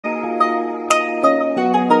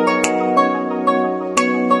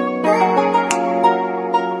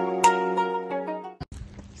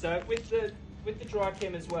dry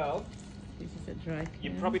chem as well. This is a dry chem.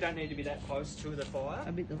 You probably don't need to be that close to the fire.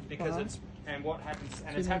 A bit of because fire. it's, and what happens,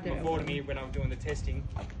 and 2 it's happened meter before to away. me when I'm doing the testing,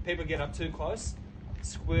 people get up too close,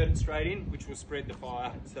 squirt it straight in, which will spread the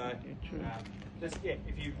fire. So, true. just, yeah,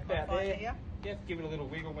 if you about there, yeah, give it a little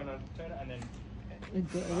wiggle when I turn it, and then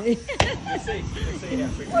It go away. you'll see how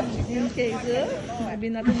quickly. Okay, good. Maybe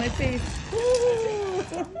not in my face. Ooh.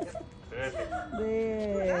 Perfect.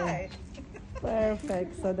 There.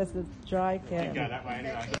 Perfect. So that's the dry You chem. go that way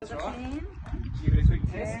anyway. That's right. Give it a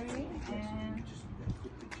quick test.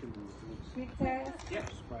 Quick test. Yep.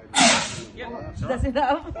 Yep. That's That's right.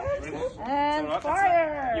 enough. It's And all right, that's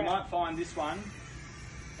fire. it. You might find this one,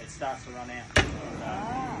 it starts to run out.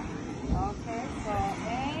 Okay, so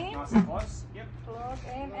aim, Nice and close. Yep. close,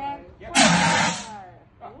 aim, and Yep. fire.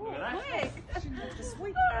 Oh, look at that. Quick.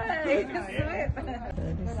 Sweet.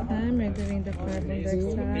 This time we're doing the carbon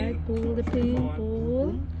dioxide. Pull the pin,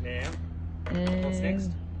 pull, Now, what's next?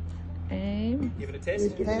 and aim. Give it a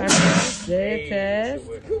test. The Hey, test. it's still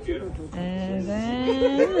working. Beautiful. And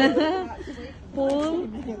then pull,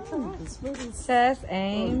 test,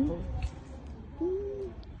 aim.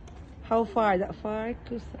 How far? That far?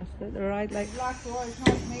 Right, like. I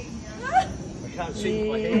can't see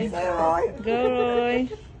my hands. Go, Roy.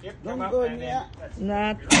 Yep, come up and then that's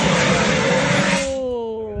Not.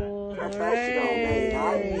 Oh, hooray.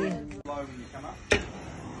 slow when you come up.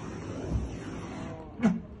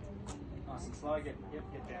 Nice and slow. Get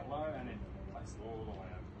down low and then place it all the way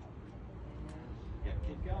up. Yep,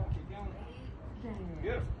 keep going.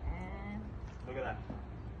 Beautiful. Look at that.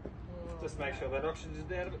 Just make sure that oxygen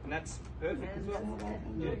is out of it, and that's perfect as well.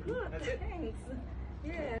 Yeah, that's it. Thanks.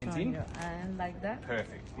 Yeah. It's in. And like that.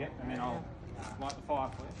 Perfect. Yep, and then I'll light the fire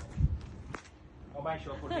for you. I'll make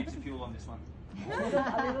sure I put heaps of fuel on this one. A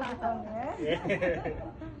little bit on there. Yeah.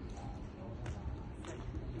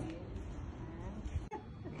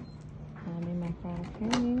 I'm in my car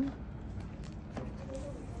training.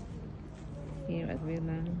 Here at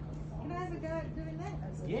Vietnam. Can I have a go at doing that?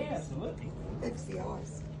 Yeah, absolutely. That's the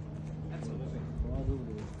ice. Absolutely.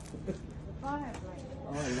 Fireplace.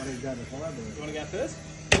 Oh, you want to go to the fire You want to go first?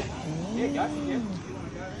 Yeah, go. Yeah. You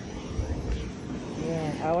want to go?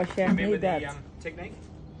 Yeah, our chef Remember made that. the technique?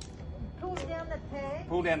 Pull down the tag.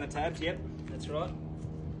 Pull down the tabs. Yep, that's right.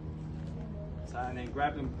 So and then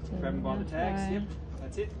grab them by the tags. Yep,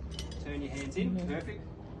 that's it. Turn your hands in. Perfect.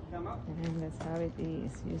 Come up. And that's how it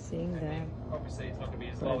is, using And the then obviously it's not going to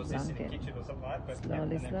be as low as this in the blanket. kitchen or something like that. But slowly,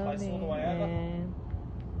 and then place it all the slowly, way over. and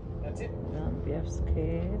That's it. don't be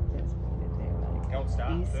scared. Just put it there like Gold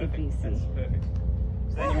star. easy Perfect. peasy. That's perfect.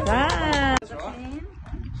 So then you Ah! that's right.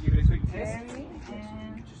 Give it a quick test.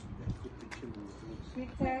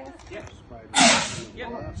 Quick test. Yep. Yep.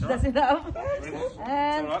 That's That's right. enough. It's all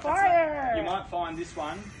And right, that's fire. it. You might find this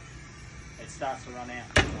one, it starts to run out.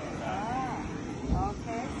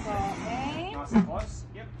 Okay, so aim, Nice and close.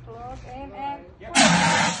 Yep. close, aim, and Yep.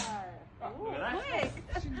 fire. Oh, look at that. Quick.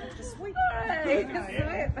 Sweet.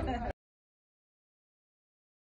 Sweet.